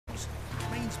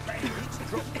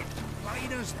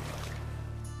Thursday.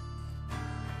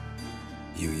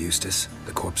 You Eustace,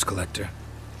 the corpse collector?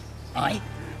 Aye?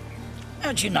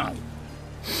 How'd you know?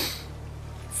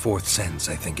 Fourth sense,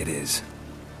 I think it is.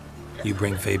 You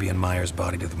bring Fabian Meyer's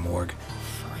body to the morgue?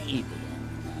 Fabian.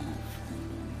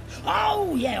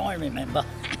 Oh, yeah, I remember.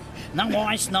 No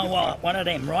eyes, no heart, one of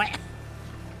them, right?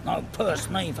 No purse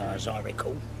neither, as I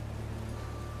recall.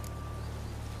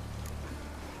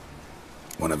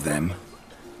 One of them?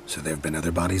 So there have been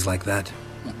other bodies like that?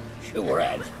 Sure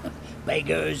have.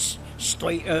 Beggars,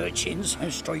 street urchins,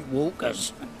 and street walkers.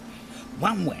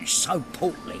 One went so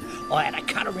portly, I had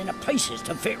to cut her into pieces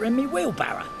to fit her in me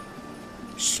wheelbarrow.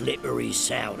 Slippery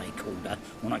sow, they called her,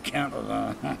 on account of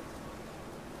her.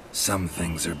 Some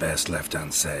things are best left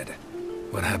unsaid.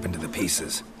 What happened to the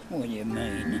pieces? What do you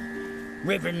mean?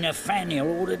 Reverend Nathaniel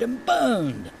ordered them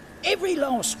burned. Every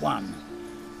last one.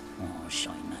 Oh,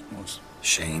 shame that was.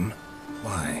 Shame?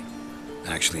 Why?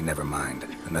 Actually, never mind.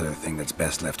 Another thing that's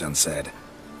best left unsaid.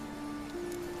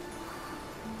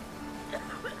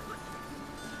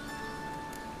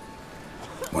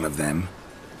 One of them?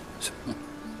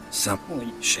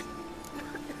 Shit.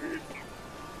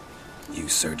 You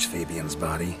search Fabian's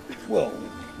body? Well,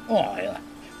 I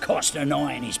cast an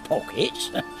eye in his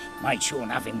pockets. Made sure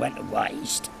nothing went to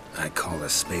waste. I call a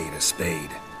spade a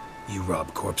spade. You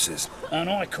rob corpses. And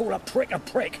I call a prick a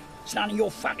prick. It's none of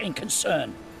your fucking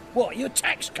concern. What, you a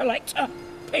tax collector?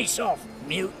 Piss off,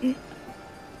 mutant.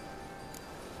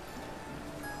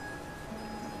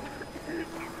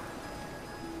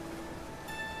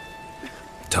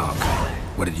 Talk.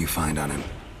 What did you find on him?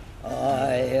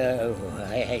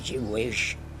 As you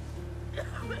wish.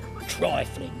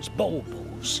 Triflings,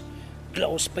 baubles,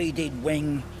 gloss-beaded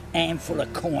ring, handful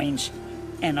of coins,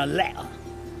 and a letter.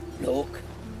 Look,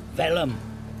 vellum,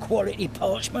 quality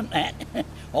parchment, that.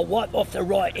 I'll wipe off the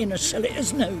writing and sell it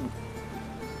as new.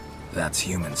 That's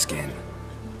human skin.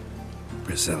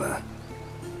 Priscilla.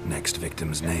 Next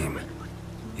victim's name.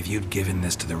 If you'd given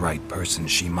this to the right person,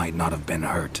 she might not have been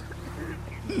hurt.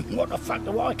 What the fuck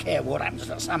do I care what happens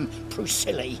to some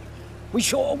Priscilla? We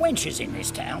short of wenches in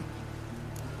this town.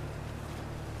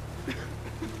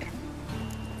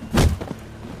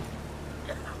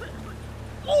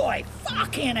 Oi,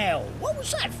 fucking hell! What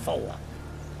was that for?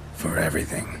 For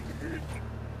everything.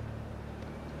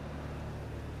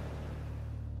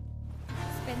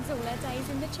 Spends all her days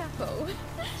in the chapel.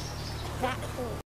 That